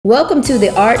Welcome to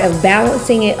the Art of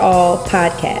Balancing It All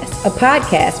podcast, a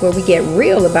podcast where we get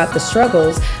real about the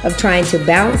struggles of trying to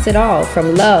balance it all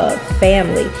from love,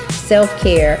 family,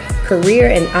 self-care,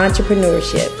 career, and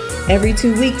entrepreneurship. Every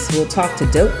 2 weeks, we'll talk to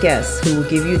dope guests who will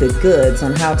give you the goods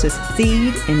on how to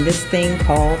succeed in this thing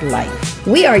called life.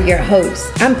 We are your hosts.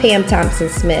 I'm Pam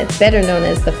Thompson-Smith, better known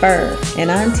as The Firm.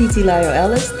 And I'm Int'l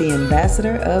Ellis, the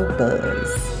ambassador of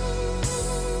Buzz.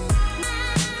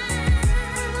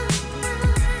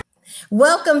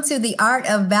 Welcome to the Art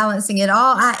of Balancing It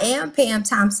All. I am Pam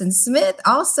Thompson-Smith,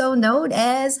 also known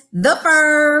as The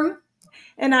Firm.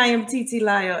 And I am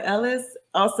Int'l Ellis,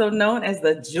 also known as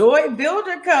the Joy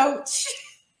Builder Coach.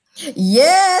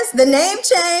 Yes, the name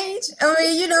change. I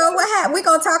mean, you know what happened? We're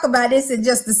going to talk about this in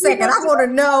just a second. I want to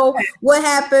know what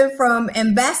happened from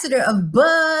ambassador of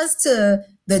Buzz to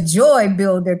the Joy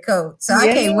Builder Coach. So I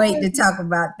can't wait to talk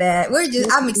about that.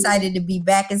 I'm excited to be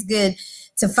back. It's good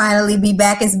to finally be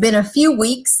back. It's been a few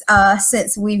weeks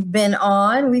since we've been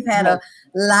on. We've had a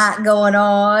lot going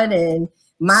on, and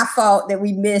my fault that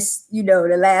we missed,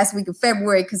 the last week of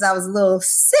February because I was a little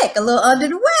sick, a little under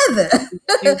the weather.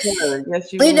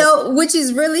 Yes, you were. Which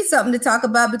is really something to talk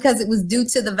about because it was due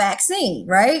to the vaccine,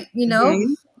 right?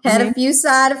 Had a few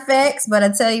side effects, but I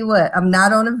tell you what, I'm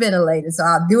not on a ventilator, so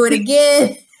I'll do it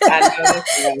again.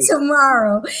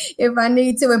 Tomorrow if I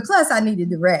need to, and plus I needed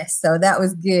the rest, so that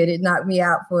was good. It knocked me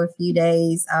out for a few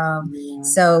days,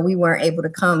 so we weren't able to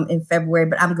come in February,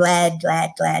 but I'm glad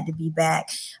to be back.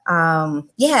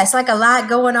 It's like a lot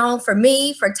going on for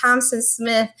me, for Thompson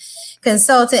Smith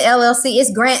Consultant LLC. It's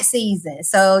grant season,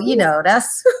 so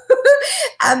that's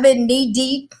I've been knee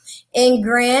deep in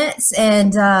grants,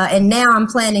 and now I'm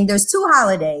planning. There's 2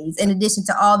 holidays in addition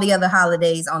to all the other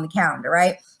holidays on the calendar,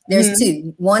 right? There's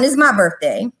 2. One is my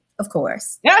birthday, of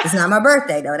course. It's not my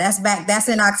birthday though. That's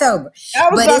in October.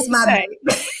 But it's my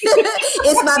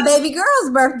it's my baby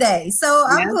girl's birthday. So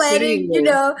I'm planning,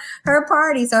 her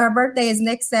party. So her birthday is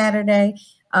next Saturday.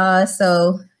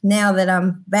 So now that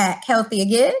I'm back healthy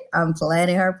again, I'm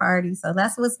planning her party. So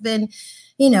that's what's been,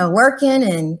 working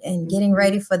and getting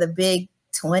ready for the big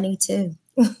 22.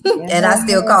 And I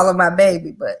still call her my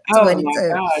baby, but 22. Oh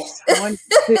my gosh,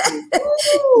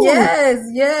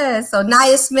 22. Yes. So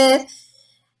Nia Smith,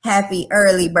 happy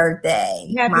early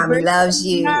birthday. Mommy loves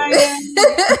you.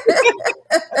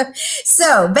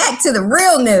 So back to the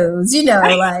real news,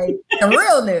 like the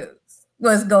real news.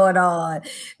 What's going on?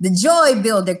 The Joy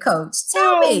Builder Coach.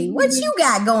 Tell me, what you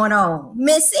got going on,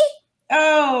 Missy?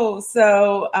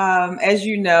 So as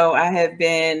you know, I have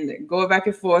been going back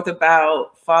and forth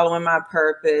about following my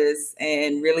purpose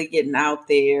and really getting out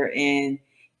there and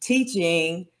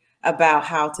teaching about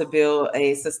how to build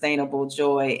a sustainable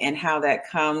joy and how that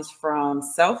comes from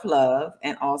self-love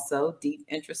and also deep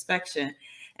introspection.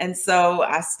 And so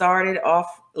I started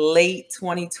off late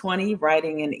 2020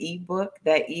 writing an ebook.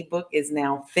 That ebook is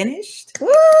now finished.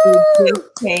 Woo! It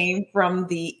just came from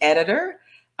the editor.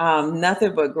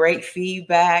 Nothing but great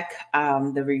feedback.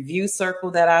 The review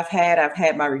circle that I've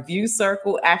had my review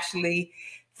circle actually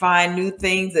find new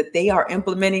things that they are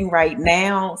implementing right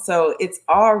now. So it's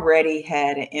already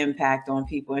had an impact on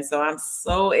people. And so I'm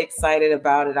so excited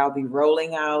about it. I'll be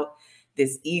rolling out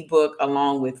this ebook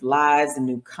along with lives and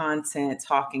new content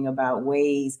talking about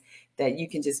ways that you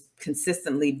can just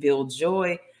consistently build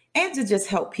joy and to just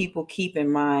help people keep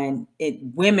in mind,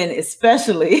 women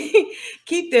especially,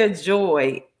 keep their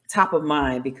joy top of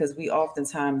mind, because we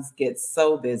oftentimes get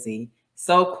so busy,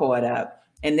 so caught up,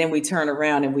 and then we turn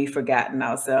around and we've forgotten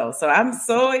ourselves. So I'm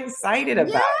so excited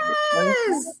about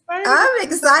it. I'm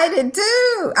excited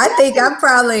too. I think I'm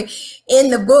probably in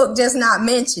the book, just not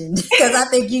mentioned, because I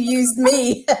think you used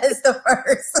me as the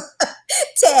first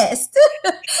test.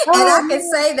 And I can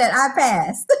say that I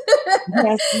passed.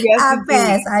 Yes, I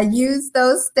passed. I used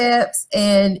those steps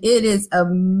and it is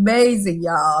amazing,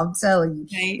 y'all. I'm telling you,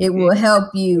 it will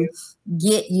help you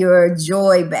get your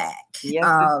joy back. Yes,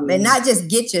 and not just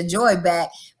get your joy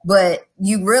back, but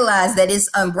you realize that it's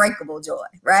unbreakable joy,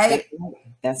 right?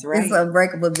 That's right. It's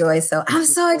unbreakable joy. So I'm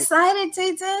so excited,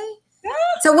 TT.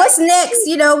 So what's next?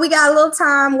 We got a little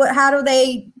time. How do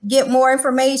they get more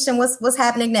information? What's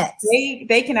happening next?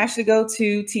 They can actually go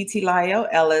to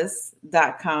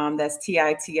TTLayolellis.com. That's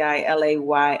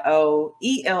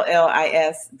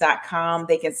TITILAYOELLIS.com.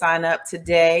 They can sign up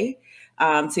today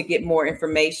to get more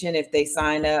information. If they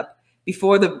sign up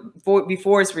before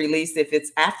it's released, if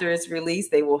it's after it's released,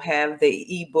 they will have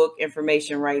the ebook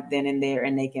information right then and there,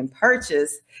 and they can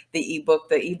purchase the ebook.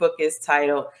 The ebook is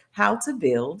titled How to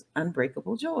Build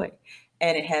Unbreakable Joy.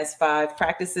 And it has 5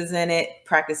 practices in it,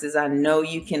 practices I know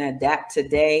you can adapt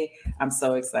today. I'm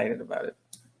so excited about it.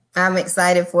 I'm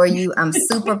excited for you. I'm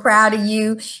super proud of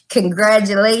you.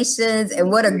 Congratulations. And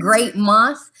what a great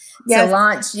month to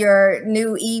launch your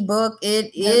new ebook.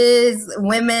 It is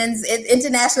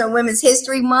International Women's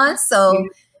History Month. So,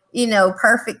 you know,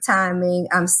 perfect timing.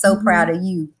 I'm so proud of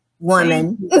you,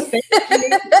 woman. Thank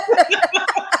you.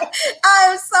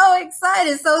 I'm so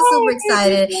excited, super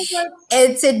excited.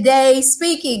 And today,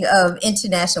 speaking of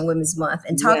International Women's Month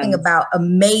and talking about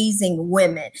amazing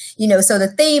women, you know, so the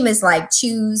theme is like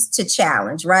choose to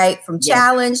challenge, right? From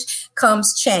challenge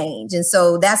comes change. And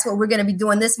so that's what we're going to be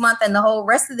doing this month and the whole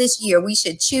rest of this year. We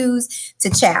should choose to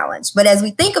challenge. But as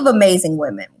we think of amazing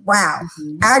women, wow,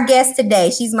 our guest today,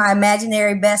 she's my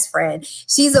imaginary best friend.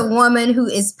 She's a woman who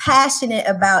is passionate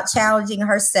about challenging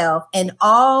herself and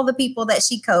all the people that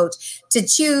she coached to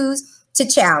choose to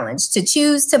challenge, to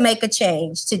choose to make a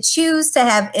change, to choose to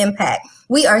have impact.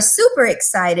 We are super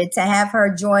excited to have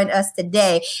her join us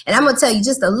today. And I'm going to tell you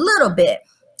just a little bit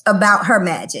about her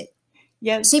magic.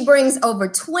 Yes. She brings over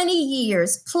 20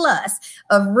 years plus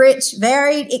of rich,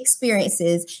 varied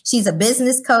experiences. She's a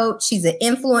business coach. She's an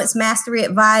influence mastery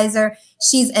advisor.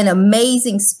 She's an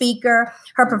amazing speaker.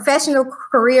 Her professional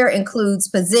career includes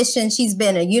positions. She's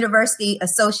been a university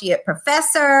associate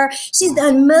professor. She's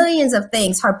done millions of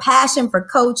things. Her passion for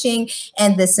coaching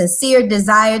and the sincere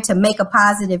desire to make a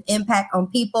positive impact on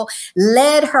people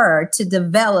led her to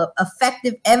develop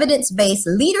effective evidence-based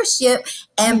leadership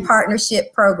and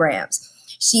partnership programs.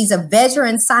 She's a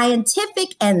veteran scientific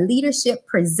and leadership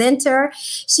presenter.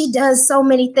 She does so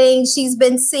many things. She's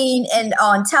been seen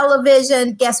on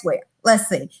television. Guess where? Let's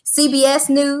see. CBS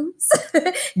News,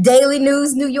 Daily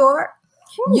News New York,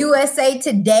 USA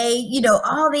Today, you know,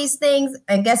 all these things.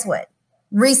 And guess what?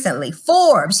 Recently,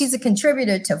 Forbes. She's a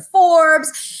contributor to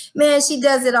Forbes. Man, she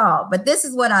does it all. But this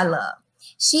is what I love.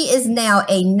 She is now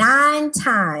a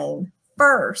 9-time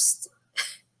first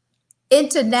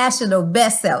international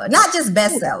bestseller, not just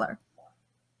bestseller,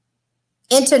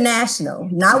 international,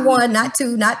 not 1, not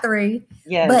 2, not 3,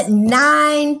 but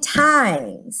 9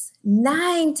 times.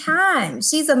 9 times.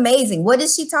 She's amazing. What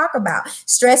does she talk about?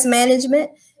 Stress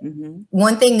management.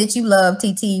 One thing that you love,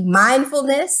 TT,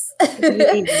 mindfulness,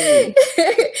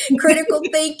 critical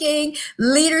thinking,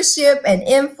 leadership and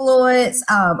influence,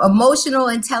 emotional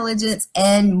intelligence,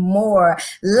 and more.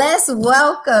 Let's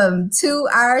welcome to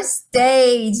our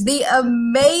stage the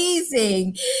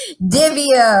amazing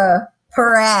Divya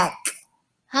Parekh.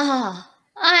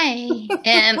 I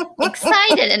am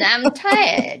excited and I'm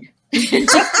tired. I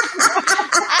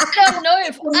don't know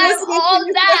if I'm all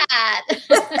that.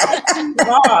 You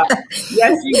are.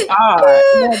 Yes, you are.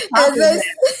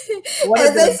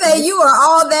 As they say, you are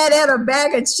all that and a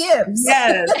bag of chips.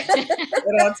 Yes.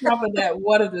 And on top of that,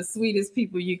 one of the sweetest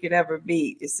people you could ever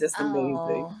meet. It's just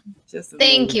amazing. Just amazing.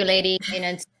 Thank you, lady. And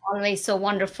it's always so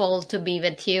wonderful to be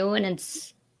with you. And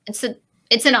it's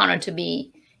an honor to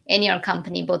be in your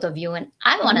company, both of you. And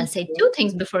I want to say 2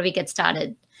 things before we get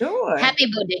started. Sure. Happy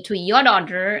birthday to your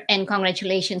daughter and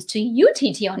congratulations to you,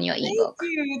 TT, on your ebook.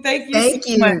 Thank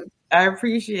you so much. I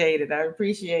appreciate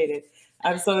it.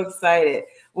 I'm so excited.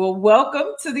 Well,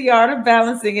 welcome to the Art of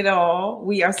Balancing It All.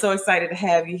 We are so excited to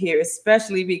have you here,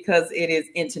 especially because it is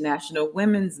International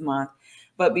Women's Month.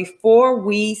 But before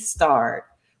we start,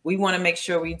 we want to make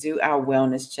sure we do our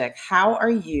wellness check. How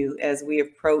are you as we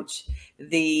approach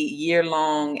the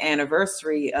year-long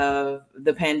anniversary of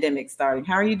the pandemic starting?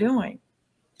 How are you doing?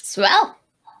 Swell.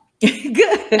 Good.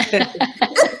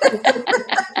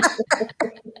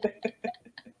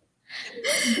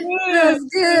 That's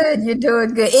good. You're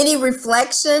doing good. Any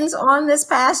reflections on this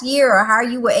past year or how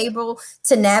you were able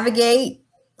to navigate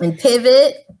and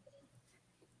pivot?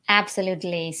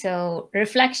 Absolutely. So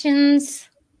reflections,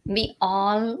 we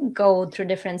all go through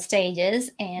different stages.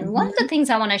 And one of the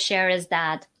things I want to share is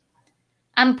that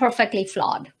I'm perfectly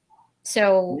flawed.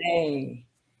 So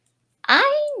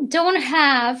I don't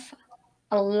have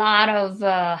a lot of,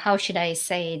 how should I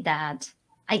say that?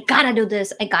 I gotta do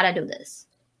this.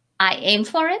 I aim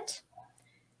for it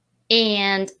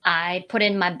and I put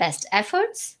in my best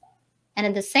efforts. And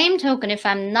at the same token, if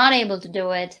I'm not able to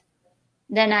do it,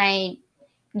 then I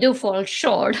do fall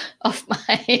short of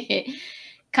my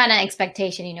kind of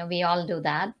expectation. You know, we all do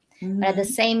that. But at the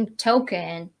same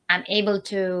token, I'm able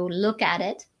to look at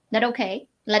it that, okay,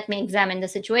 let me examine the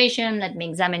situation. Let me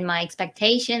examine my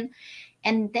expectation.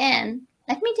 And then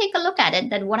let me take a look at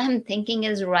it, that what I'm thinking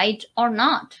is right or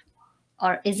not.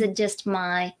 Or is it just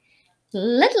my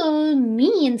little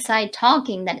me inside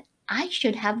talking that I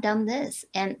should have done this?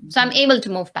 And so I'm able to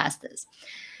move past this.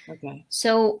 Okay.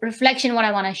 So reflection, what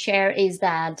I want to share is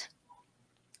that,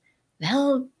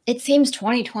 well, it seems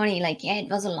 2020, like, yeah, it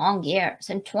was a long year.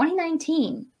 So in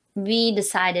 2019, we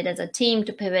decided as a team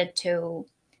to pivot to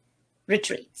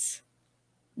retreats,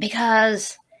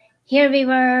 because here we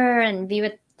were and we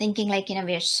were thinking like,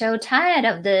 we're so tired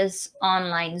of this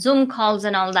online Zoom calls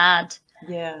and all that.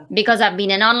 Yeah. Because I've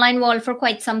been in online world for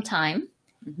quite some time.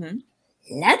 Mm-hmm.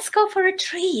 Let's go for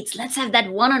retreats. Let's have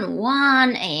that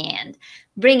one-on-one and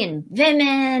bring in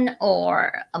women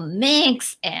or a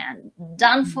mix and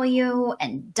done for you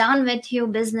and done with you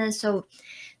business. So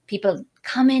people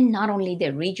come in, not only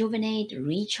they rejuvenate,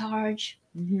 recharge,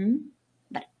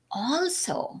 but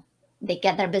also they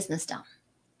get their business done.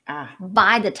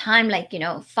 By the time,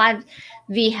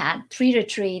 we had 3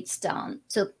 retreats done.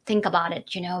 So think about it,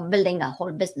 building a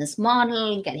whole business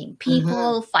model, getting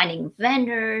people, finding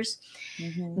vendors,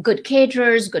 good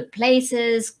caterers, good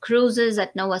places, cruises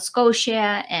at Nova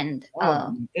Scotia, and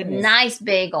a nice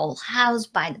big old house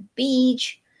by the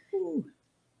beach. Ooh.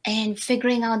 And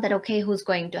figuring out that, okay, who's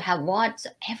going to have what, so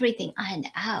everything ironed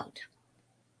out.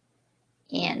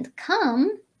 And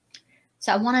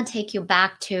so I want to take you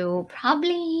back to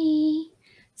probably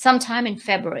sometime in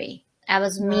February. I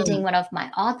was meeting one of my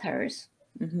authors.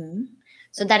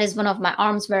 So that is one of my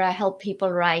arms where I help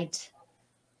people write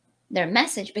their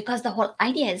message, because the whole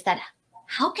idea is that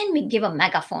how can we give a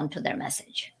megaphone to their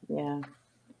message? Yeah.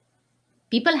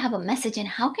 People have a message, and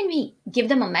how can we give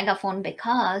them a megaphone?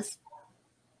 Because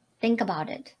think about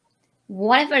it.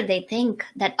 Whatever they think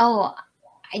that, oh,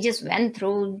 I just went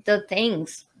through the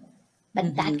things.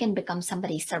 But that can become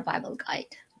somebody's survival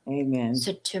guide. Amen.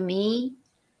 So to me,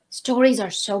 stories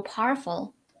are so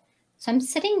powerful. So I'm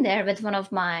sitting there with one of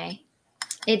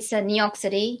it's New York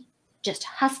City, just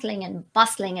hustling and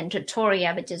bustling in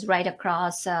Trattoria, which is right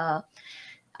across, I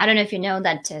don't know if you know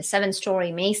that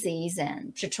 7-story Macy's,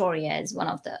 and Trattoria is one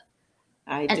of the...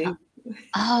 I do.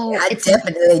 I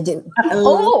definitely do.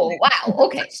 Oh, wow.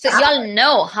 Okay. So y'all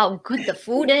know how good the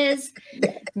food is.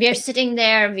 We are sitting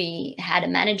there. We had a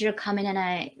manager come in,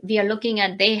 and we are looking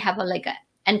at, they have an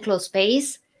enclosed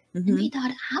space. And we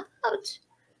thought,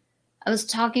 I was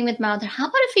talking with my author, how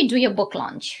about if we do your book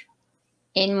launch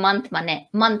in month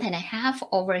and a half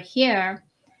over here?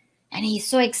 And he's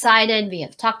so excited. We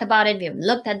have talked about it. We have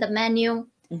looked at the menu.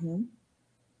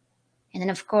 And then,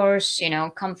 of course,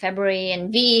 come February,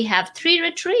 and we have 3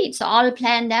 retreats all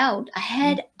planned out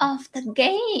ahead of the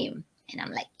game. And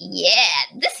I'm like, yeah,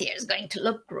 this year is going to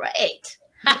look great.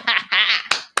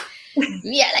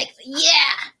 We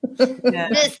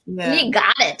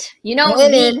got it.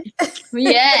 Winning.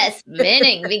 Yes,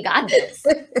 winning. We got this.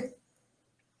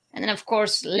 And then, of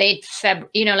course, late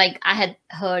February, I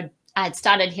had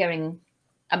started hearing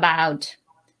about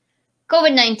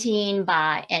COVID-19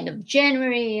 by end of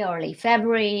January, early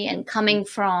February, and coming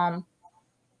from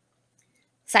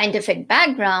scientific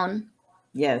background.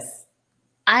 Yes.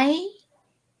 I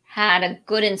had a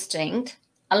good instinct,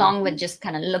 along with just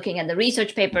kind of looking at the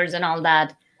research papers and all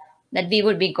that we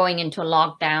would be going into a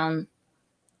lockdown,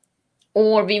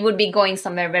 or we would be going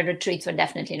somewhere where retreats were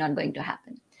definitely not going to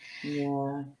happen.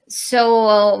 Yeah.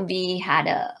 So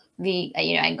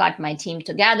I got my team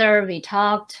together, we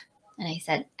talked, and I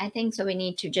said, I think so we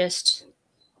need to just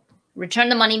return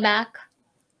the money back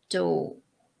to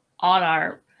all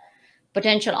our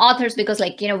potential authors, because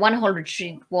one whole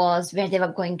retreat was where they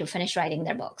were going to finish writing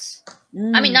their books.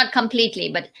 I mean, not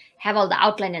completely, but have all the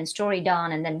outline and story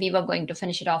done. And then we were going to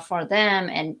finish it off for them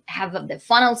and have the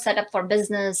funnel set up for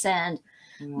business and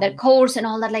their course and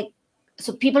all that.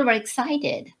 So people were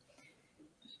excited,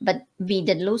 but we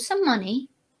did lose some money,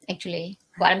 actually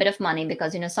quite a bit of money,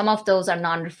 because, some of those are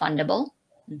non-refundable.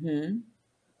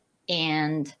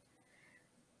 And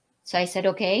so I said,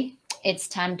 okay, it's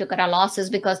time to cut our losses,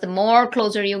 because the more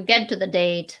closer you get to the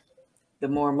date, the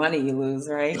more money you lose,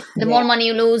 right? The more money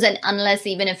you lose. And unless,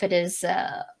 even if it is,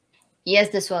 yes,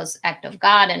 this was act of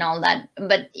God and all that,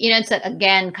 but, it's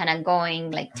again, kind of going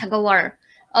like tug of war.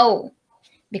 Oh,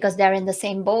 because they're in the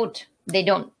same boat.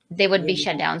 They would be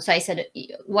shut down. So I said,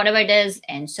 whatever it is.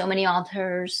 And so many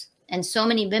authors and so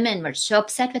many women were so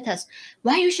upset with us.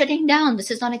 Why are you shutting down? This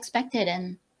is not expected.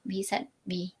 And we said,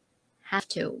 we have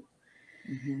to.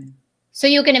 So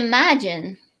you can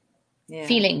imagine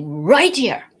feeling right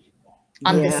here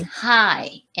on this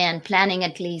high and planning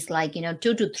at least 2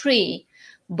 to 3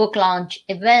 book launch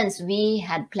events. We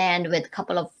had planned with a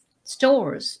couple of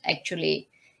stores actually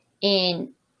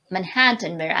in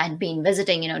Manhattan, where I'd been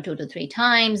visiting, 2 to 3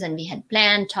 times. And we had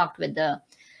talked with the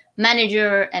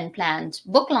manager and planned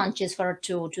book launches for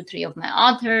 2 to 3 of my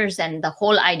authors, and the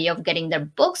whole idea of getting their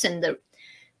books in the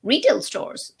retail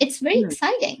stores. It's very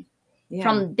exciting.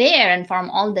 From there, and from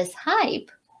all this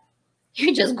hype,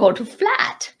 you just go to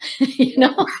flat, I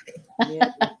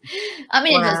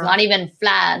mean, it was not even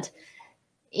flat.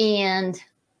 And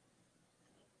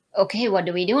okay, what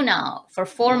do we do now? For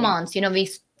 4 months, we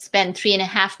spent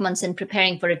 3.5 months in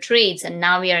preparing for retreats, and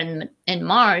now we are in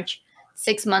March.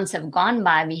 6 months have gone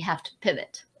by. We have to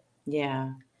pivot.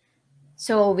 Yeah.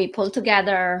 So we pulled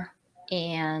together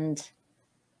and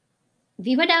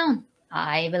we were down.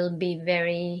 I will be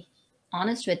very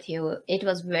honest with you. It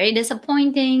was very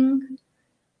disappointing.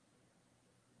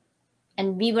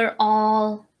 And we were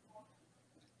all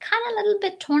kind of a little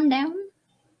bit torn down.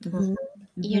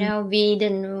 Mm-hmm. We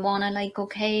didn't want to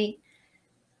okay.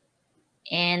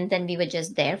 And then we were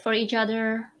just there for each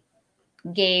other,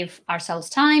 gave ourselves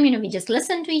time. We just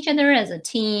listened to each other as a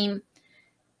team.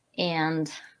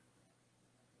 And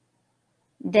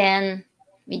then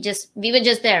we were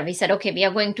just there. We said, okay, we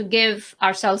are going to give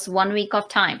ourselves 1 week of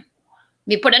time.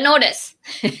 We put a notice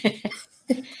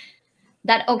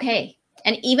that, okay,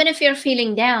 and even if you're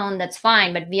feeling down, that's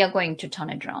fine, but we are going to turn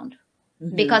it around.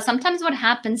 Because sometimes what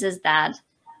happens is that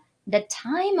the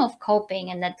time of coping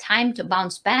and the time to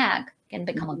bounce back can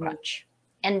become a crutch.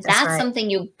 And that's right. Something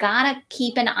you gotta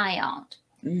keep an eye out.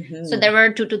 So there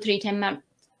were 2 to 3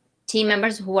 team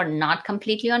members who were not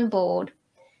completely on board.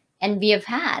 And we have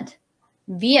had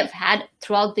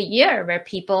throughout the year where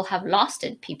people have lost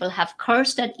it. People have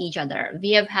cursed at each other.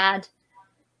 We have had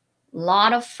a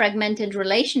lot of fragmented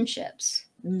relationships.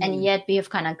 And yet we have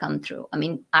kind of come through. I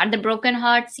mean, are there broken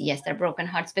hearts? Yes, they're broken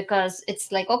hearts, because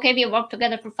it's like, okay, we have worked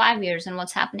together for 5 years and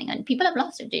what's happening? And people have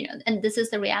lost it, and this is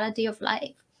the reality of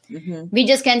life. We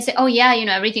just can't say, oh yeah,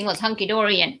 everything was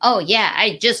hunky-dory and oh yeah,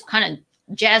 I just kind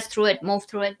of jazzed through it, moved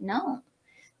through it. No,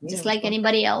 just like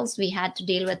anybody else, we had to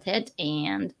deal with it.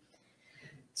 And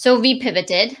so we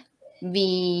pivoted,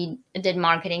 we did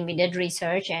marketing, we did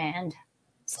research, and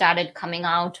started coming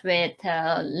out with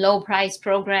low price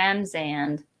programs.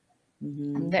 And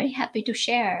I'm very happy to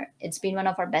share. It's been one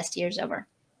of our best years ever.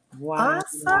 Wow.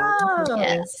 Awesome.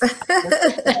 Yes.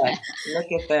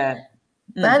 Look at that.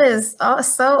 That is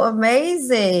so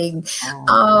amazing.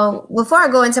 Before I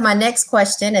go into my next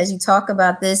question, as you talk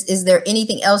about this, is there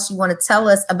anything else you want to tell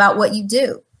us about what you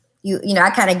do? I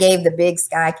kind of gave the big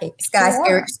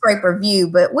skyscraper view,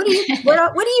 but what do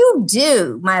you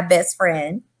do, my best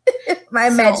friend? My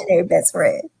imaginary best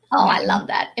friend. Oh, I love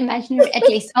that. Imaginary, at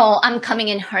least. Oh, I'm coming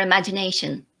in her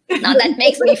imagination. Now that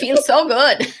makes me feel so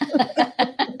good.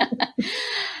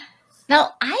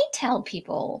 Well, I tell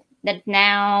people that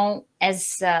now,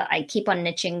 as I keep on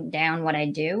niching down what I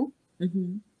do,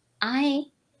 I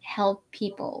help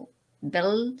people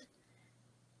build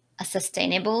a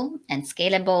sustainable and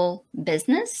scalable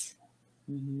business.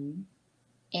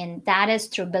 And that is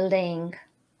through building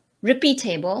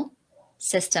repeatable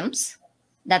systems.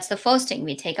 That's the first thing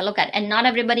we take a look at. And not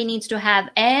everybody needs to have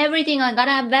everything. I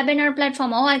gotta have webinar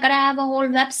platform. Oh, I gotta have a whole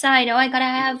website. Oh, I gotta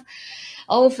have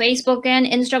Facebook and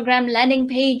Instagram landing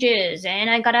pages. And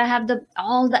I gotta have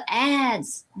all the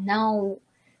ads. No.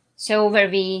 So where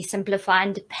we simplify,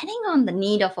 and depending on the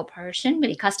need of a person,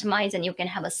 we customize, and you can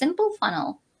have a simple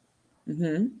funnel.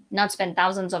 Not spend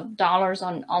thousands of dollars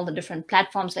on all the different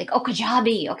platforms like,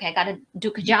 Kajabi. Okay, I gotta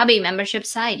do Kajabi membership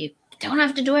site. You don't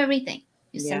have to do everything.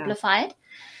 You simplify it.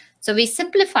 So we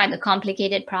simplify the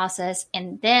complicated process,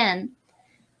 and then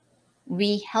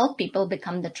we help people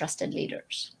become the trusted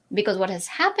leaders. Because what has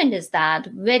happened is that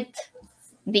with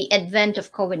the advent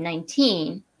of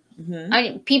COVID-19,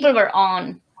 people were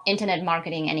on internet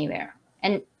marketing anywhere.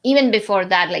 And even before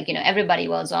that, everybody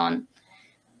was on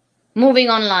moving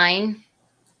online.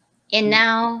 And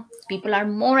now people are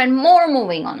more and more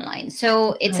moving online.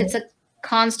 So it's a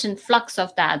constant flux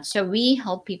of that. So we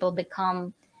help people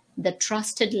become the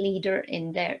trusted leader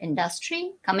in their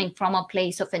industry, coming from a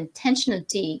place of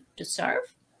intentionality to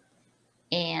serve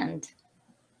and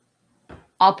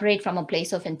operate from a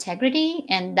place of integrity.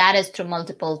 And that is through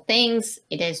multiple things.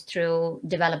 It is through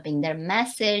developing their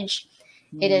message.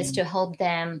 It is to help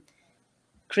them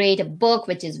create a book,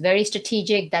 which is very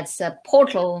strategic. That's a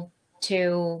portal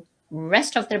to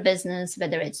rest of their business,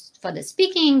 whether it's for the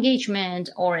speaking engagement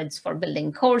or it's for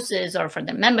building courses or for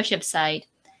the membership site.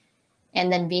 And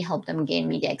then we help them gain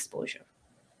media exposure.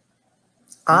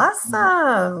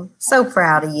 Awesome. So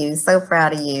proud of you. So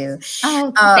proud of you.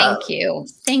 Oh, thank you.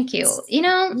 Thank you.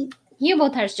 You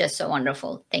both are just so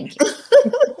wonderful. Thank you.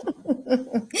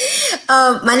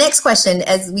 My next question,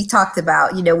 as we talked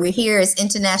about, we're here is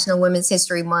International Women's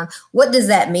History Month. What does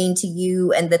that mean to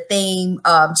you? And the theme,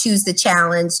 choose the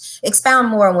challenge. Expound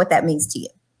more on what that means to you.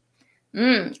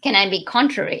 Can I be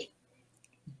contrary?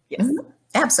 Yes.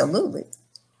 Absolutely.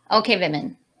 Okay,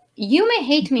 women, you may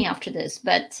hate me after this,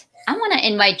 but I want to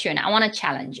invite you and I want to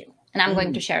challenge you. And I'm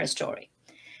going to share a story.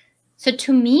 So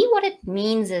to me, what it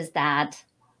means is that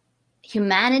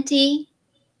humanity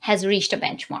has reached a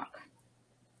benchmark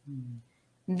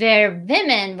where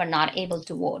women were not able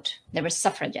to vote. There were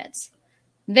suffragettes.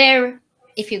 Where,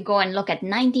 if you go and look at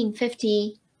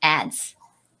 1950 ads,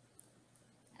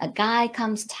 a guy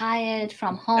comes tired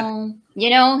from home,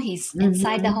 he's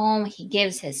inside the home, he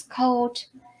gives his coat,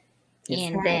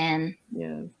 and then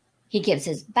he gives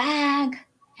his bag,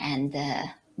 and the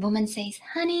woman says,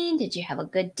 honey, did you have a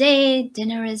good day?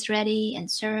 Dinner is ready and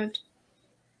served.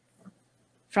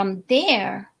 From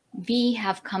there, we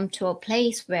have come to a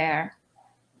place where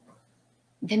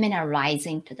women are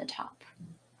rising to the top.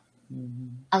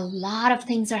 A lot of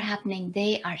things are happening.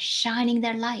 They are shining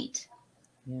their light.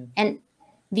 And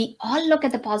we all look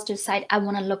at the positive side. I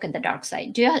want to look at the dark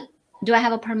side. Do I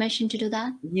have a permission to do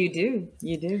that? You do.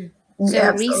 You do. So you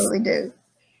absolutely do.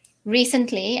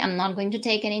 Recently, I'm not going to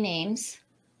take any names,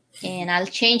 and I'll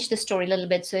change the story a little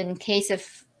bit. So in case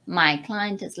if my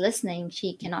client is listening,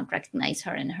 she cannot recognize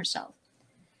her in herself.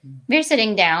 We're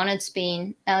sitting down. It's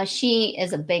been, she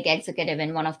is a big executive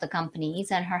in one of the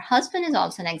companies, and her husband is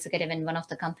also an executive in one of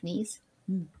the companies.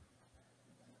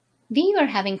 We were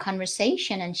having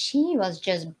conversation, and she was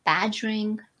just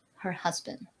badgering her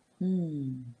husband.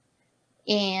 And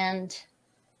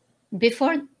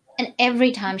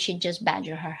every time she'd just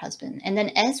badger her husband. And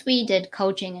then as we did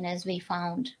coaching and as we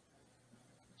found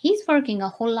he's working a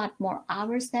whole lot more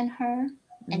hours than her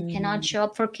and cannot show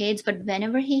up for kids, but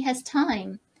whenever he has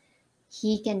time,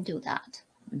 he can do that.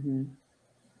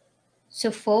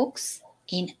 So folks,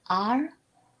 in our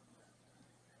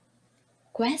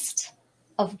quest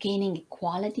of gaining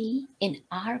equality, in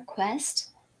our quest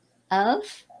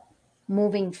of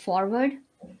moving forward,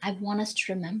 I want us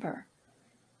to remember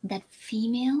that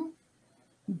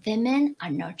women are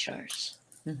nurturers.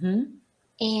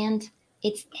 And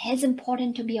it's as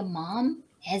important to be a mom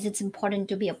as it's important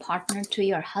to be a partner to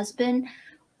your husband,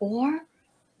 or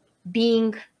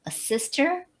being a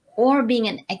sister, or being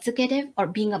an executive, or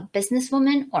being a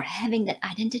businesswoman, or having that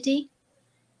identity.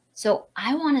 So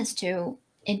I want us to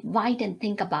invite and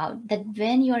think about that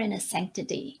when you're in a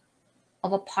sanctity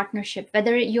of a partnership,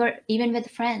 whether you're even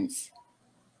with friends,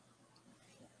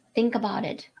 think about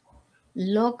it.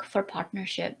 Look for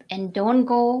partnership and don't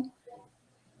go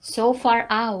so far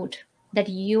out that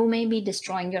you may be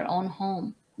destroying your own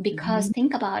home. Because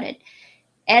think about it.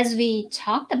 As we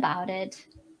talked about it,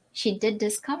 she did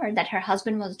discover that her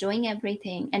husband was doing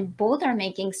everything and both are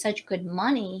making such good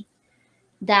money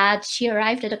that she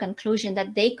arrived at a conclusion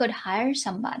that they could hire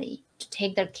somebody to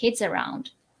take their kids around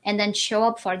and then show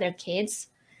up for their kids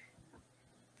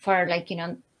for, like,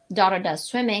 daughter does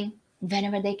swimming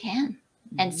whenever they can,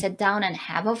 and sit down and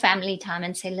have a family time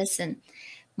and say, listen,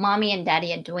 mommy and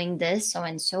daddy are doing this so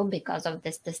and so because of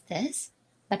this,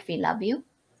 but we love you.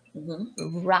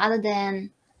 Rather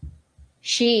than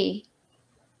she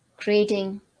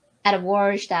creating at a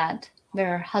verge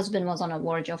where her husband was on a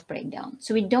verge of breakdown.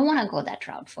 So we don't want to go that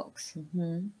route, folks.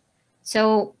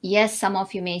 So yes, some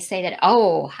of you may say that,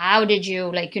 oh, how did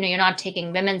you, you're not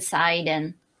taking women's side.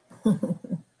 And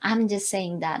I'm just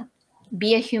saying that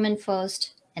be a human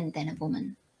first and then a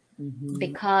woman.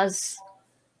 Because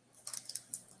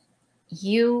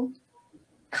you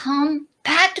come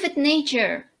packed with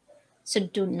nature. So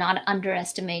do not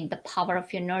underestimate the power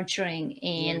of your nurturing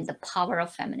and the power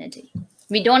of femininity.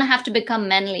 We don't have to become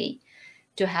manly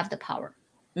to have the power.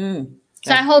 So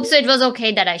I hope so. It was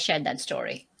okay that I shared that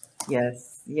story.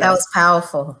 Yes. That was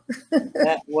powerful.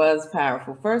 That was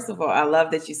powerful. First of all, I love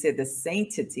that you said the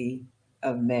sanctity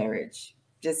of marriage,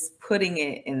 just putting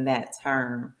it in that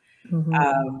term.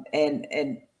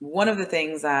 And one of the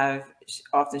things I've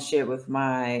often shared with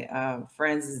my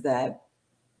friends is that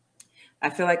I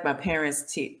feel like my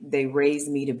parents, they raised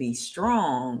me to be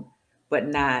strong,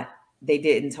 but they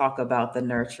didn't talk about the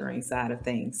nurturing side of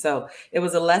things. So it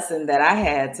was a lesson that I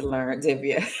had to learn,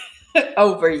 Divya,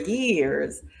 over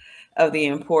years, of the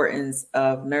importance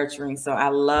of nurturing. So I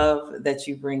love that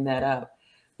you bring that up.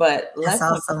 But let's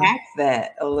unpack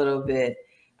that a little bit.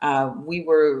 We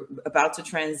were about to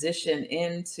transition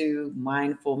into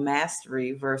mindful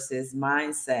mastery versus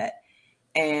mindset.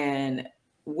 And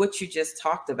what you just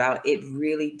talked about, it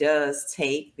really does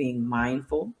take being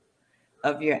mindful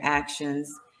of your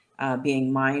actions,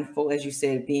 being mindful, as you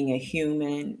said, being a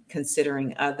human,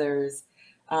 considering others.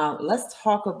 Let's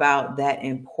talk about that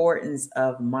importance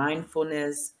of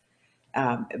mindfulness,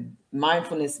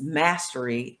 mindfulness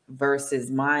mastery versus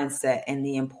mindset, and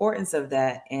the importance of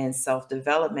that in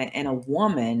self-development and a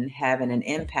woman having an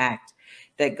impact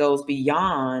that goes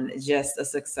beyond just a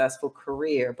successful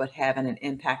career, but having an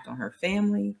impact on her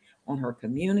family, on her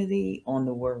community, on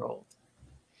the world.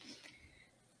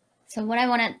 So what I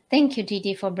want to thank you,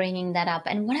 Didi, for bringing that up.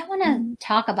 And what I want to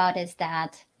talk about is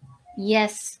that,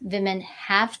 yes, women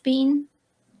have been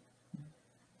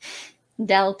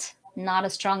dealt not a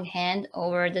strong hand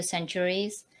over the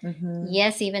centuries.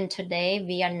 Yes, even today,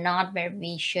 we are not where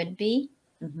we should be.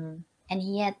 And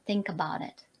yet, think about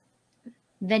it.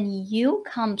 When you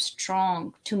come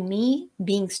strong, to me,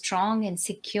 being strong and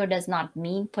secure does not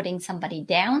mean putting somebody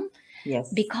down.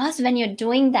 Yes. Because when you're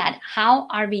doing that, how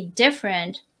are we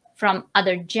different from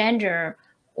other gender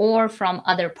or from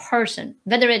other person,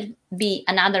 whether it be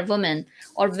another woman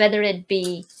or whether it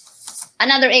be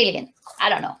another alien? I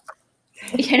don't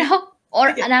know, or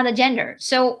another gender.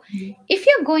 So if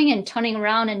you're going and turning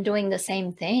around and doing the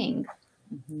same thing,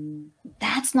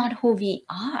 that's not who we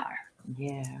are.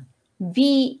 Yeah.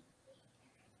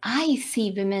 I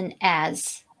see women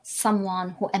as someone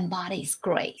who embodies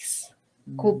grace,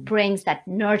 who brings that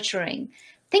nurturing.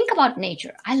 Think about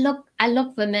nature. I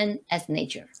look women as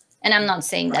nature. And I'm not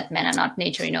saying that men are not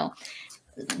nature,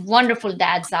 wonderful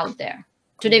dads out there.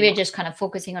 Today, we're just kind of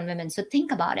focusing on women. So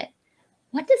think about it.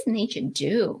 What does nature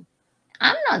do?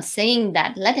 I'm not saying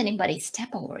that let anybody step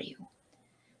over you,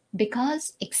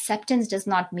 because acceptance does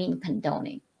not mean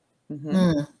condoning.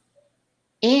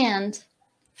 And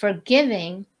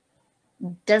forgiving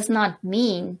does not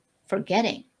mean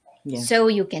forgetting. Yes. So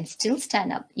you can still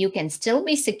stand up. You can still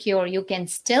be secure. You can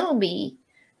still be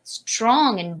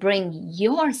strong and bring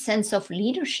your sense of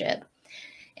leadership.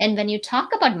 And when you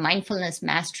talk about mindfulness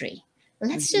mastery,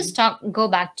 let's just go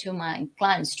back to my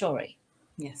client's story.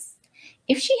 Yes.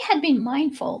 If she had been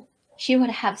mindful, she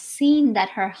would have seen that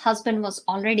her husband was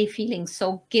already feeling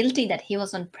so guilty that he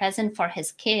wasn't present for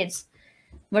his kids,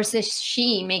 versus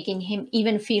she making him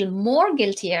even feel more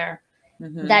guiltier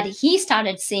that he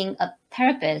started seeing a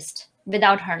therapist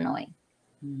without her knowing.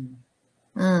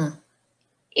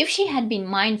 If she had been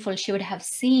mindful, she would have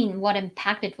seen what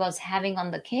impact it was having on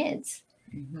the kids.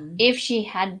 If she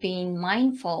had been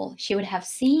mindful, she would have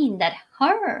seen that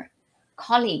her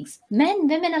colleagues, men,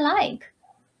 women alike,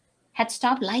 had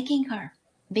stopped liking her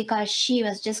because she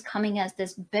was just coming as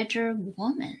this bitter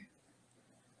woman.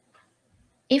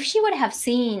 If she would have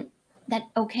seen that,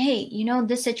 okay,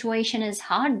 this situation is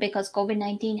hard because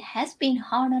COVID-19 has been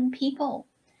hard on people,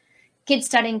 kids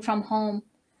studying from home.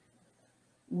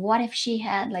 What if she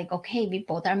had okay, we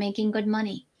both are making good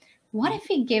money. What if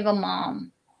we give a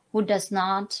mom who does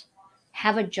not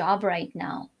have a job right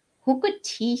now, who could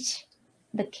teach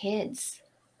the kids,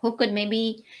 who could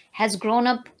maybe has grown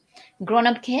up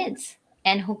kids,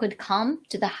 and who could come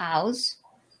to the house,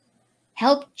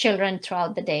 help children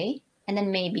throughout the day, and then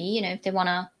maybe, if they want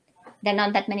to, there are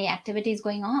not that many activities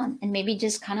going on, and maybe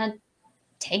just kind of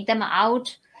take them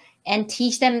out and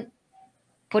teach them,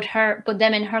 put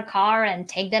them in her car and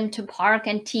take them to park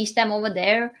and teach them over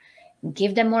there,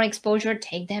 give them more exposure,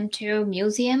 take them to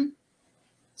museum.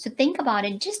 So think about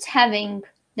it, just having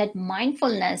that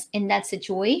mindfulness in that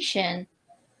situation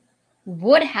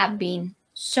would have been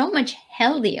so much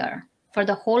healthier for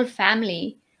the whole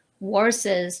family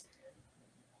versus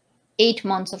 8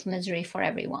 months of misery for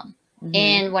everyone.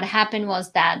 And what happened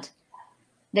was that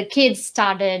the kids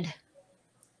started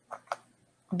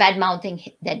bad-mouthing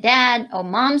their dad, or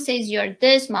mom says you're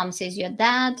this, mom says you're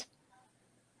that.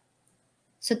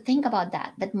 So think about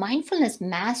that mindfulness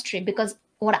mastery, because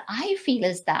what I feel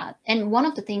is that, and one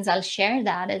of the things I'll share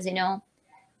that is, a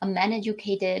man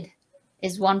educated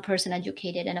is one person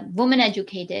educated, and a woman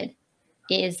educated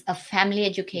is a family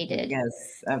educated.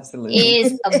 Yes, absolutely.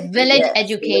 Is a village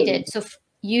educated. So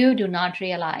you do not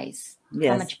realize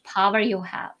how much power you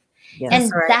have. Yes.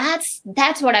 And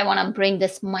that's what I want to bring,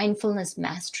 this mindfulness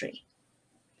mastery.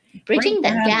 Bridging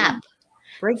that gap.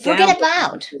 Forget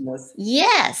about.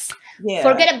 Yes. Yeah.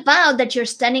 Forget about that you're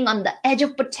standing on the edge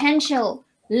of potential.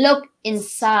 Look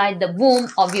inside the womb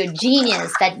of your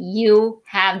genius, that you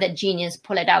have the genius,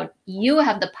 pull it out. You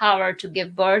have the power to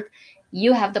give birth.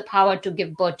 You have the power to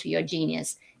give birth to your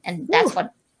genius. And that's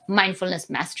what mindfulness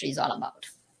mastery is all about.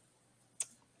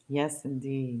 Yes,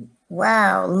 indeed.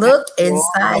 Wow. Look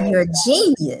inside your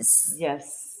genius.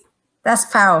 Yes. That's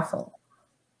powerful.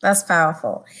 That's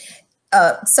powerful.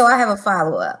 So I have a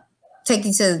follow-up. Take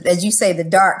you to, as you say, the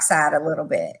dark side a little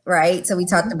bit, right? So we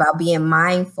talked about being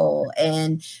mindful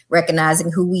and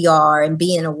recognizing who we are and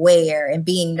being aware and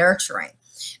being nurturing.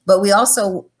 But we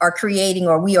also are creating,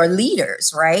 or we are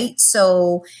leaders, right?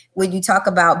 So when you talk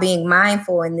about being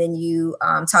mindful and then you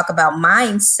talk about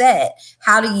mindset,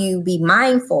 how do you be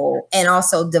mindful and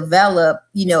also develop,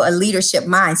 a leadership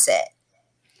mindset?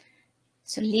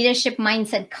 So leadership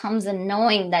mindset comes in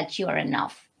knowing that you are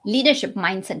enough. Leadership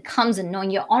mindset comes in knowing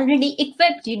you're already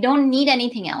equipped. You don't need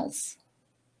anything else.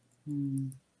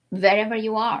 wherever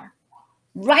you are,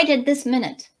 right at this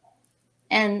minute.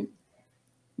 And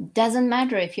doesn't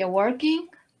matter if you're working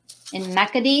in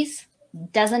Macadis,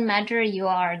 doesn't matter you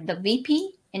are the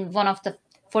VP in one of the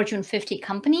Fortune 50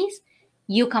 companies,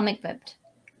 you come equipped.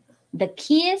 The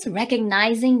key is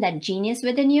recognizing that genius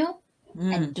within you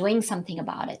and doing something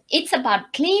about it. It's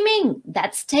about claiming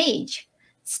that stage,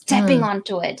 stepping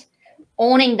onto it,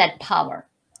 owning that power.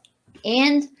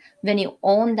 And when you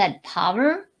own that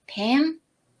power, Pam,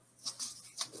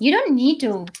 you don't need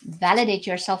to validate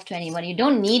yourself to anyone. You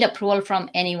don't need approval from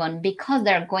anyone, because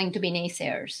there are going to be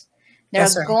naysayers. There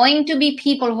are going to be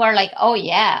people who are like, oh,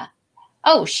 yeah.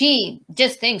 Oh, she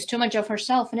just thinks too much of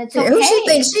herself, and it's okay. Who she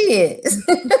thinks she is.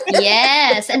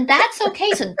 Yes, and that's okay.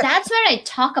 So that's where I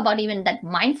talk about even that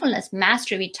mindfulness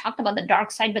mastery. We talked about the dark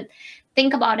side, but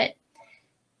think about it.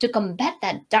 To combat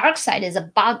that dark side is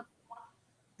about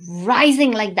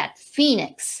rising like that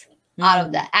phoenix out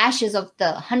of the ashes of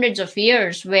the hundreds of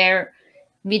years where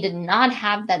we did not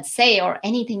have that say or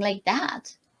anything like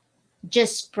that.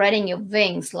 Just spreading your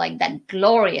wings like that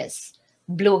glorious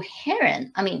blue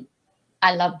heron. I mean,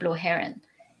 I love blue heron.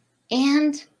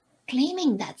 And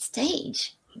claiming that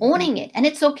stage, owning it. And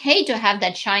it's okay to have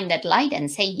that shine, that light,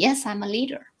 and say, yes, I'm a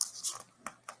leader.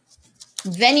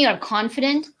 When you're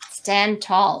confident, stand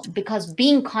tall, because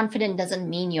being confident doesn't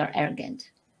mean you're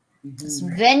arrogant.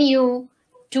 When you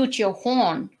toot your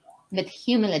horn with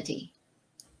humility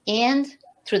and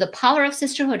through the power of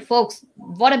sisterhood, folks,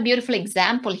 what a beautiful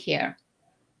example here.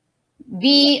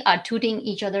 We are tooting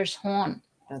each other's horn.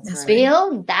 That's right.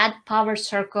 Build that power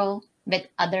circle with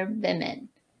other women.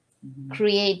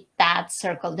 Create that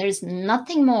circle. There's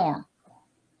nothing more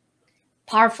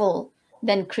powerful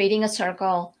than creating a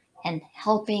circle and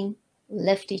helping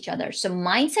lift each other. So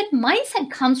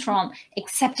mindset comes from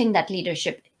accepting that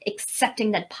leadership,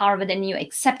 accepting that power within you,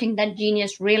 accepting that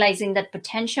genius, realizing that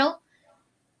potential.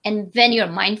 And when you're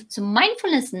so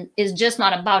mindfulness is just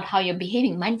not about how you're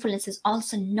behaving. Mindfulness is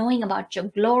also knowing about your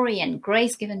glory and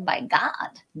grace given by God.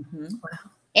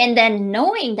 And then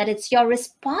knowing that it's your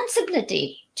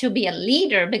responsibility to be a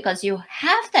leader because you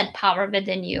have that power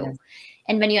within you. Yes.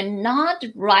 And when you're not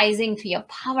rising to your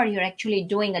power, you're actually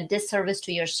doing a disservice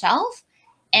to yourself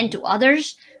and to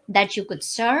others that you could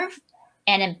serve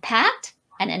and impact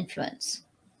and influence.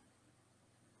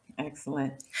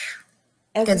 Excellent.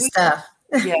 Good stuff.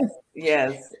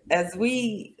 Yes. As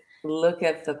we look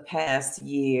at the past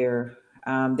year,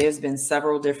 there's been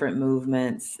several different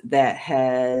movements that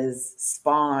has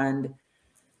spawned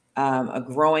a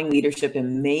growing leadership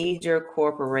in major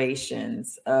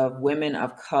corporations of women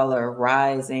of color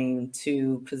rising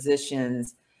to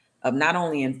positions of not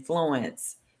only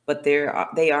influence, but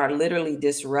they are literally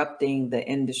disrupting the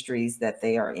industries that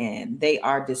they are in. They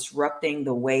are disrupting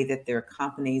the way that their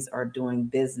companies are doing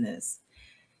business.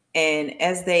 And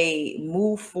as they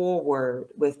move forward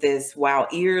with this, while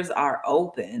ears are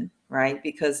open, right?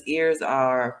 Because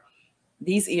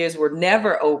these ears were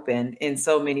never open in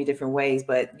so many different ways,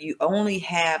 but you only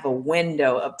have a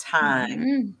window of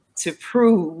time to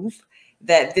prove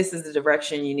that this is the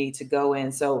direction you need to go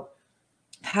in. So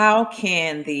how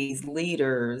can these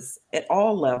leaders at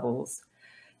all levels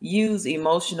use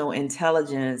emotional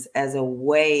intelligence as a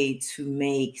way to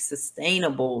make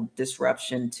sustainable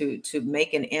disruption, to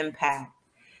make an impact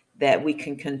that we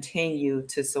can continue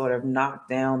to sort of knock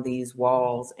down these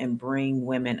walls and bring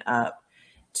women up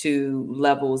to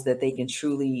levels that they can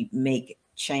truly make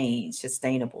change,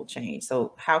 sustainable change?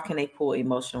 So how can they pull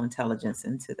emotional intelligence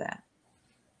into that?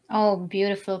 Oh,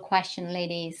 beautiful question,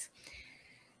 ladies.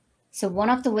 So one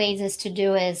of the ways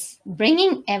is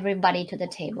bringing everybody to the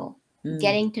table,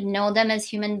 getting to know them as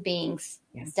human beings.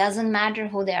 Yes. Doesn't matter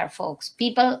who they are, folks.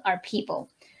 People are people.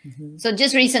 So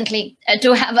just recently,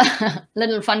 to have a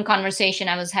little fun conversation,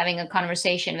 I was having a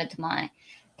conversation with my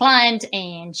client,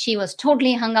 and she was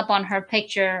totally hung up on her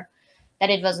picture, that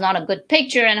it was not a good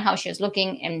picture and how she was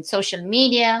looking in social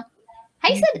media.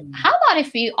 I said, how about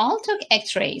if we all took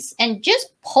x-rays and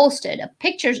just posted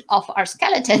pictures of our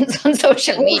skeletons on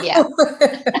social media?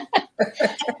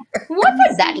 What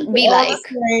would that be like?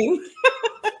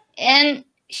 And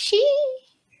she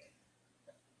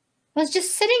was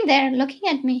just sitting there looking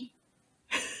at me.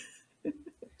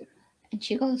 And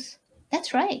she goes,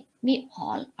 that's right. We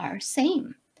all are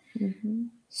same.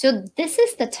 So this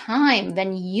is the time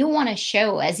when you want to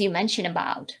show, as you mentioned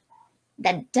about,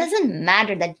 that doesn't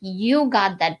matter that you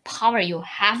got that power, you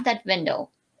have that window,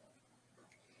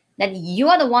 that you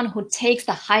are the one who takes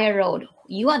the higher road.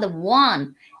 You are the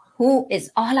one who is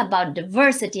all about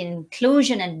diversity and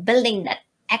inclusion and building that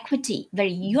equity, where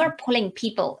you're pulling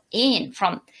people in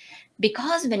from,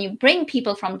 because when you bring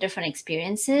people from different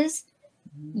experiences,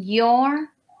 your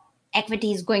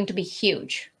equity is going to be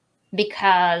huge,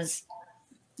 because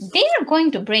they are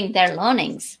going to bring their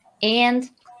learnings, and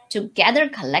together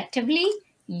collectively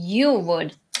you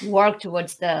would work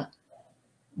towards the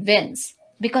wins.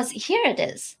 Because here it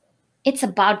is, it's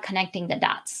about connecting the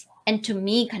dots. And to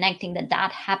me, connecting the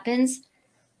dot happens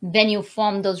when you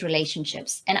form those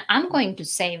relationships. And I'm going to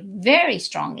say very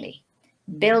strongly,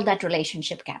 build that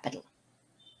relationship capital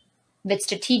with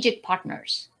strategic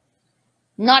partners.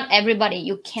 Not everybody,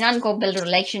 you cannot go build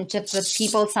relationships with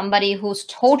people, somebody who's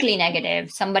totally negative,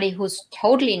 somebody who's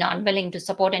totally not willing to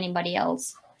support anybody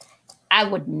else. I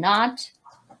would not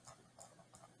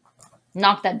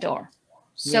knock that door.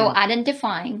 So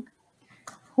identifying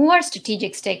who are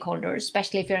strategic stakeholders,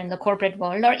 especially if you're in the corporate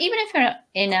world, or even if you're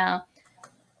in a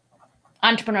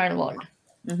entrepreneurial world,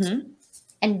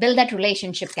 and build that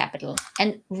relationship capital.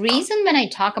 And reason when I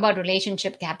talk about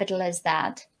relationship capital is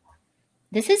that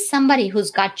this is somebody who's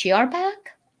got your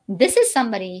back. This is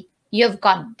somebody you've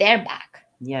got their back.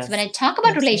 Yes. So when I talk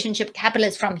about relationship capital,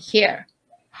 is from here,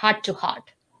 heart to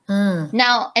heart.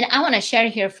 Now, and I want to share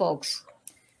here, folks.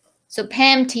 So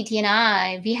Pam, TT, and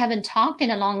I, we haven't talked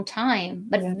in a long time,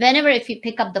 but whenever if you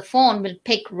pick up the phone, we'll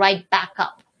pick right back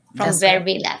up from where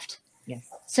we left. Yes.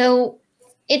 So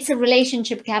it's a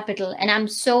relationship capital, and I'm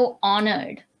so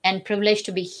honored and privileged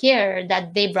to be here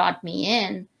that they brought me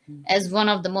in as one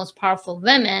of the most powerful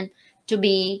women to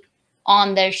be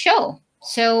on their show.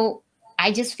 So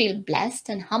I just feel blessed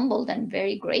and humbled and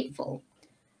very grateful.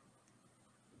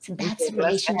 So that's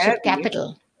relationship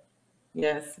capital.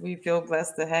 Yes, we feel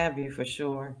blessed to have you for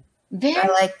sure. I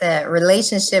like that.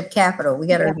 Relationship capital. We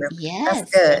got to remember. Yes.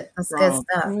 That's good. That's good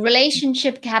stuff.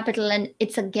 Relationship capital. And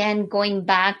it's again going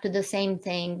back to the same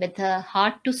thing, with a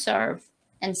heart to serve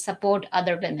and support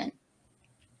other women.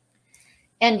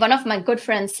 And one of my good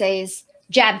friends says,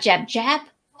 jab, jab, jab,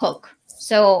 hook.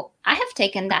 So I have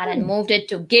taken that and moved it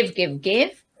to give, give,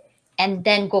 give, and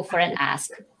then go for an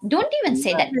ask. Don't even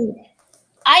say that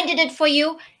I did it for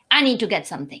you, I need to get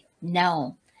something.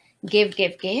 No, give,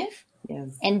 give, give.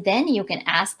 Yes. And then you can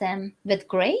ask them with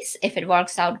grace. If it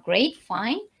works out, great,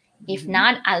 fine. If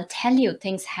not, I'll tell you,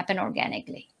 things happen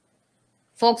organically.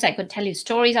 Folks, I could tell you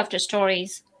stories after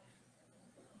stories.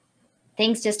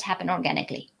 Things just happen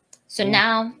organically. So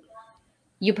now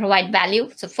you provide value.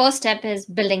 So first step is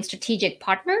building strategic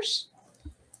partners.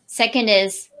 Second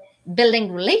is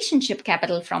building relationship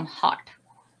capital from heart,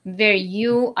 where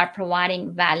you are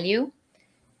providing value.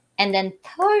 And then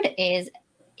third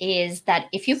is that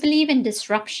if you believe in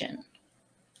disruption,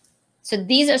 so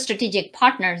these are strategic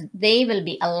partners, they will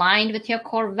be aligned with your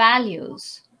core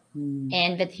values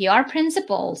and with your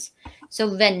principles.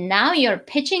 So when now you're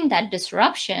pitching that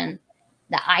disruption,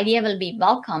 the idea will be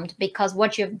welcomed, because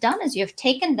what you've done is you've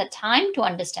taken the time to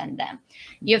understand them.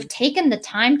 You've taken the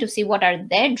time to see what are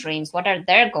their dreams, what are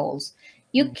their goals.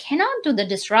 You cannot do the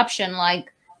disruption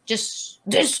like, just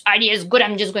this idea is good,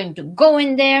 I'm just going to go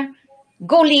in there,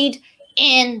 go lead,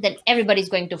 and then everybody's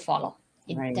going to follow.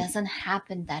 It doesn't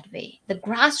happen that way. The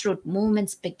grassroots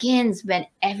movements begins when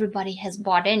everybody has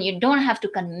bought in. You don't have to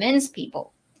convince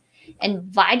people.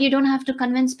 And why do you don't have to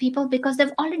convince people? Because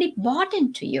they've already bought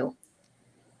into you.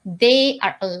 They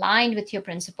are aligned with your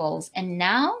principles. And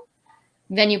now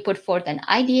when you put forth an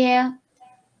idea,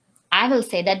 I will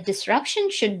say that disruption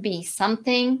should be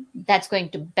something that's going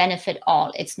to benefit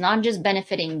all. It's not just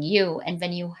benefiting you. And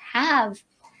when you have,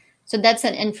 so that's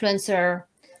an influencer.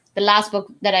 The last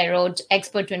book that I wrote,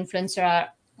 Expert to Influencer,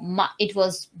 it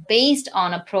was based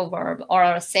on a proverb or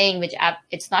a saying, which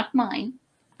it's not mine.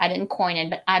 I didn't coin it,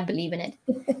 but I believe in it.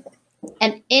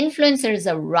 An influencer is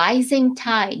a rising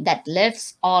tide that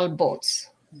lifts all boats.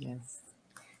 Yes.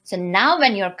 So now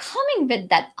when you're coming with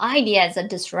that idea as a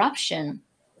disruption,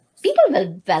 people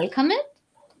will welcome it,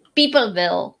 people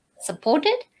will support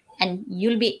it, and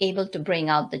you'll be able to bring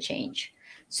out the change.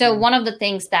 So one of the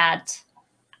things that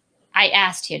I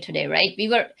asked you today, right? We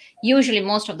were usually,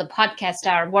 most of the podcasts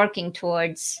are working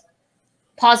towards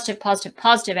positive, positive,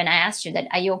 positive. And I asked you that,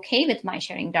 are you okay with my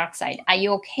sharing dark side? Are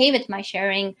you okay with my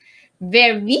sharing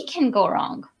where we can go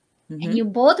wrong? And you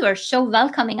both were so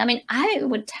welcoming. I mean,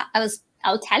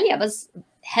 I'll tell you, I was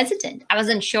hesitant. I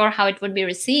wasn't sure how it would be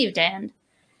received. And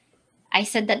I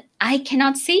said that I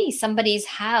cannot see somebody's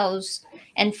house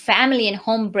and family and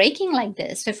home breaking like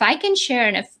this. So if I can share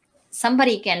and if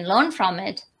somebody can learn from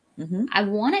it, I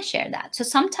want to share that. So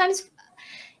sometimes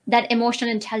that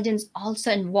emotional intelligence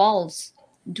also involves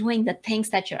doing the things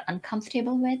that you're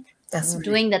uncomfortable with,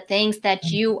 doing the things that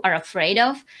you are afraid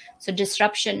of. So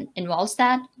disruption involves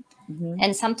that.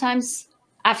 And sometimes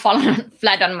I've fallen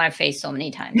flat on my face so many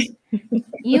times.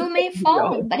 You may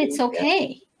fall, but it's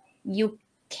okay. You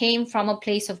came from a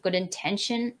place of good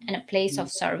intention and a place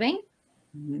of serving.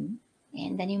 Mm-hmm.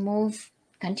 And then you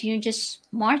continue just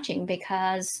marching,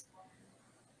 because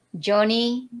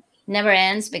journey never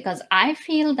ends. Because I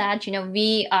feel that,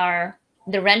 we are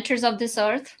the renters of this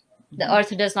earth. The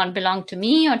earth does not belong to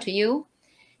me or to you.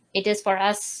 It is for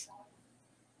us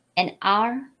and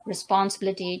our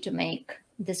responsibility to make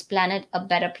this planet a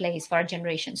better place for our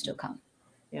generations to come.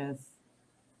 Yes.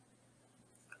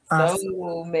 Awesome.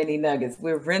 So many nuggets.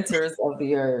 We're renters of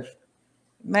the earth.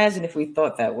 Imagine if we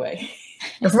thought that way.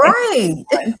 Right.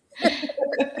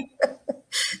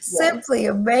 Simply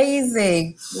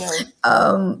amazing. Yes.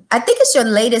 I think it's your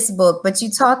latest book, but you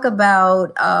talk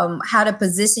about how to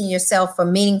position yourself for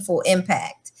meaningful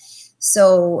impact.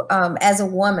 So as a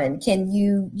woman, can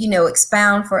you,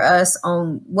 expound for us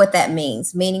on what that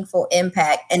means, meaningful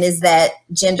impact, and is that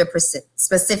gender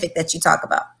specific that you talk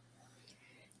about?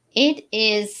 It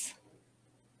is,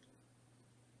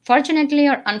 fortunately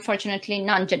or unfortunately,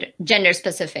 non-gender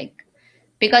specific,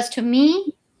 because to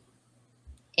me,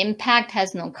 impact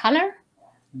has no color,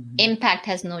 impact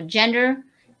has no gender,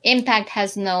 impact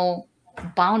has no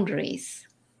boundaries.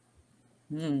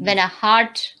 When a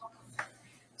heart,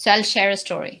 so I'll share a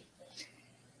story.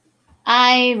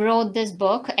 I wrote this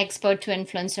book, Expert to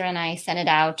Influencer, and I sent it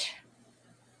out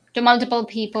to multiple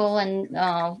people. And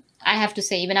I have to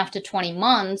say, even after 20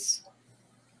 months,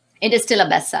 it is still a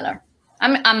bestseller.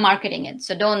 I'm marketing it.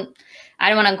 So I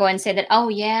don't want to go and say that, oh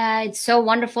yeah, it's so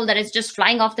wonderful that it's just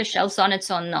flying off the shelves on its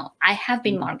own. No, I have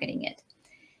been marketing it.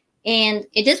 And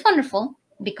it is wonderful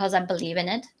because I believe in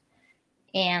it.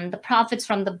 And the profits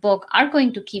from the book are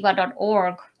going to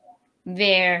kiva.org,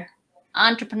 where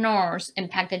entrepreneurs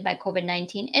impacted by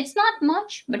COVID-19. It's not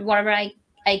much, but whatever I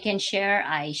can share,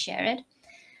 I share it.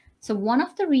 So one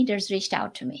of the readers reached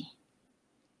out to me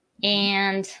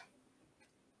and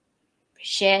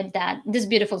shared this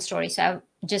beautiful story. So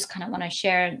I just kind of want to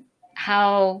share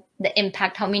how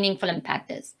meaningful impact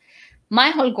is.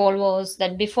 My whole goal was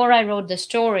that before I wrote the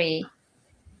story,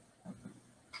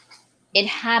 it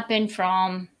happened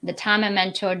from the time I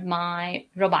mentored my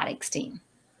robotics team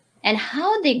and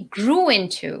how they grew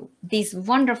into these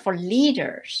wonderful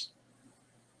leaders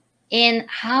and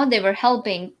how they were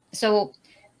helping. So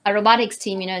a robotics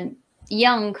team,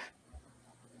 young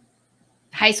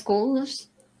high schoolers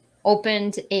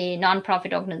opened a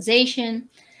nonprofit organization,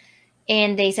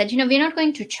 and they said, we're not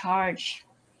going to charge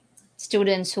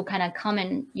students who kind of come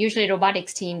in. Usually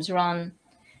robotics teams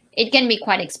it can be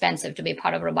quite expensive to be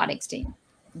part of a robotics team.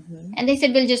 And they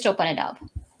said, we'll just open it up.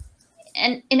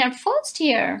 And in our first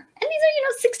year, and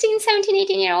these are, 16, 17,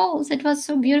 18-year-olds, it was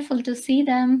so beautiful to see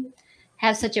them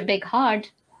have such a big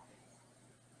heart.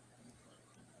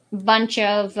 Bunch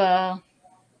of, I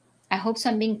hope so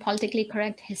I'm being politically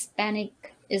correct,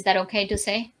 Hispanic, is that okay to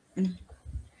say?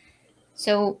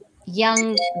 So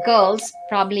young girls,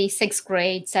 probably 6th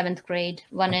grade, 7th grade,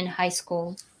 one in high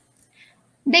school.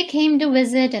 They came to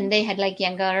visit, and they had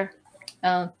younger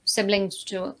siblings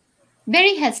too.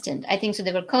 Very hesitant. I think so.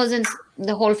 They were cousins.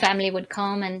 The whole family would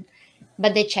come,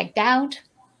 but they checked out,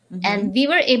 and we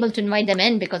were able to invite them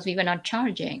in because we were not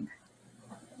charging.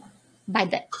 By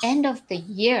the end of the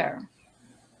year,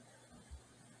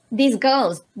 these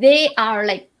girls, they are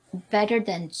better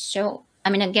than so. I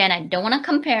mean, again, I don't want to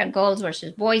compare girls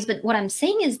versus boys, but what I'm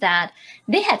saying is that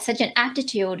they had such an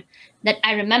attitude that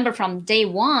I remember from day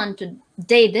one to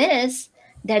day this,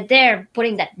 that they're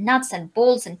putting that nuts and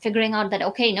bolts and figuring out that,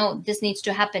 okay, no, this needs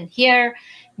to happen here.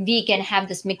 We can have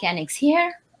this mechanics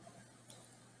here.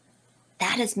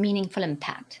 That is meaningful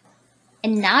impact.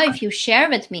 And now if you share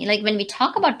with me, when we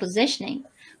talk about positioning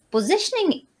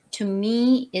to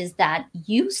me is that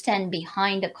you stand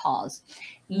behind a cause.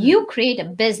 You create a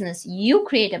business, you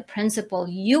create a principle,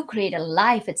 you create a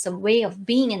life. It's a way of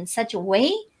being in such a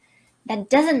way that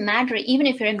doesn't matter. Even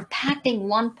if you're impacting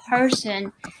one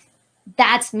person,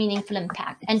 that's meaningful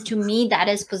impact. And to me, that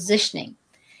is positioning.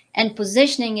 And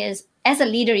positioning is, as a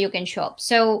leader, you can show up.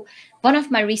 So one of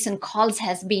my recent calls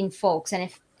has been folks, and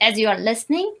as you are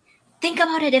listening, think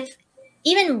about it. If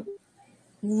even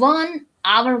 1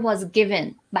 hour was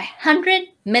given by 100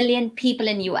 million people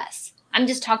in US, I'm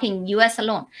just talking US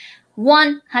alone,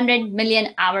 100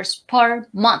 million hours per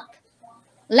month.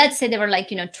 Let's say there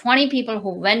were 20 people who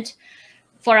went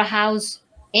for a house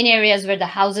in areas where the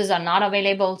houses are not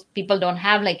available. People don't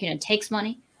have takes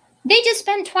money. They just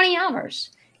spend 20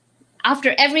 hours.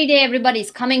 After every day,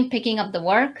 everybody's coming, picking up the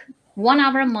work, 1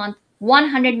 hour a month,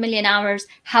 100 million hours.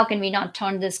 How can we not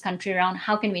turn this country around?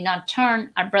 How can we not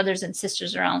turn our brothers and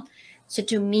sisters around? So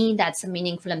to me, that's a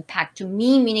meaningful impact. To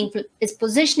me, meaningful is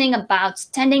positioning about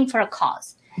standing for a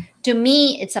cause. To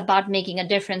me, it's about making a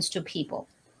difference to people.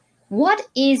 What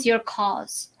is your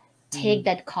cause? Take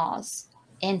that cause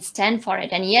and stand for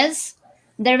it. And yes,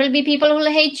 there will be people who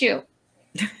will hate you.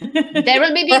 There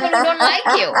will be people who don't like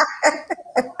you.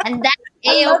 And that's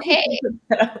A-okay.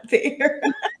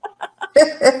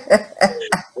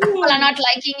 People are not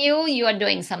liking you, you are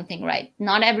doing something right.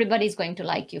 Not everybody's going to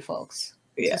like you, folks.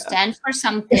 Yeah. So stand for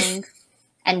something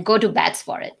and go to bats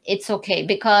for it. It's okay.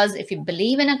 Because if you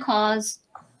believe in a cause,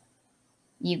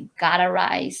 you gotta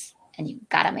rise and you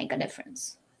gotta make a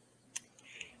difference.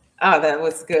 Oh, that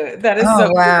was good. That is wow.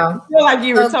 Good. I feel like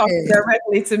you were talking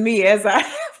directly to me as I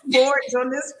forged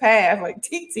on this path. Like,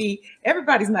 TT,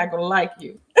 everybody's not going to like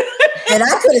you. And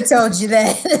I could have told you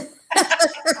that.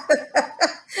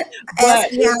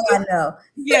 Ask me how I know.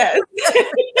 Yes.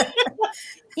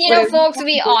 Folks,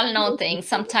 we all know things.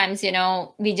 Sometimes,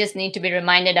 we just need to be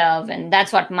reminded of, and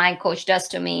that's what my coach does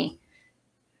to me.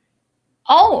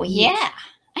 Oh, yeah,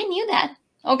 I knew that.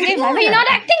 Okay, why were you not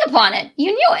acting upon it?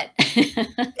 You knew it.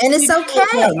 And it's okay,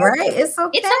 right? It's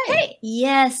okay. It's okay.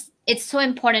 Yes, it's so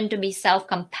important to be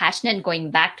self-compassionate, going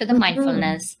back to the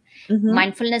mindfulness.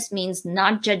 Mindfulness means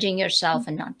not judging yourself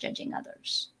and not judging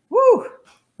others. Woo.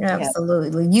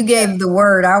 Absolutely. You gave the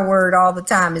word, our word all the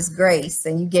time is grace.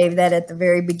 And you gave that at the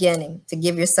very beginning, to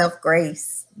give yourself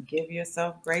grace. Give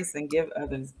yourself grace and give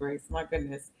others grace. My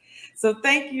goodness. So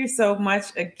thank you so much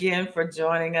again for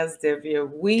joining us,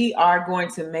 Divya. We are going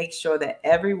to make sure that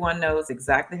everyone knows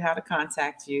exactly how to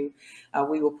contact you.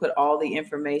 We will put all the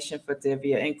information for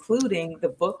Divya, including the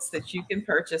books that you can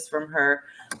purchase from her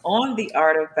on the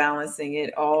art of balancing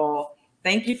it all.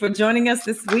 Thank you for joining us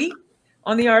this week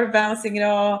on the art of balancing it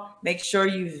all. Make sure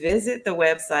you visit the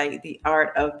website,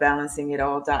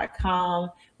 theartofbalancingitall.com,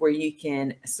 where you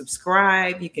can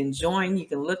subscribe, you can join, you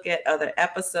can look at other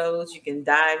episodes, you can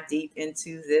dive deep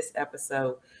into this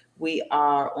episode. We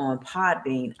are on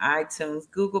Podbean, iTunes,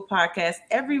 Google Podcasts,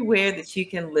 everywhere that you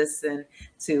can listen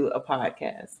to a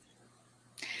podcast.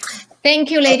 Thank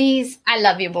you, ladies. I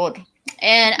love you both.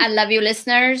 And I love you,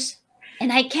 listeners.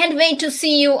 And I can't wait to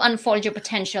see you unfold your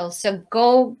potential. So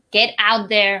go get out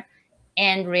there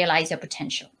and realize your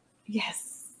potential.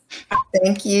 Yes.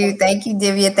 Thank you. Thank you,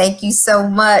 Divya. Thank you so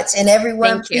much. And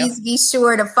everyone, please be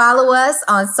sure to follow us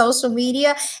on social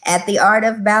media at The Art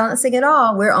of Balancing It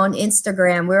All. We're on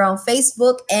Instagram. We're on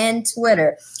Facebook and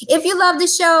Twitter. If you love the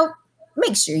show,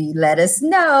 make sure you let us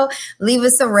know. Leave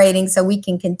us a rating so we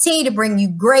can continue to bring you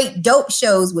great, dope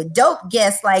shows with dope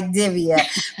guests like Divya.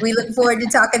 We look forward to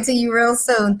talking to you real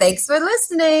soon. Thanks for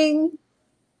listening.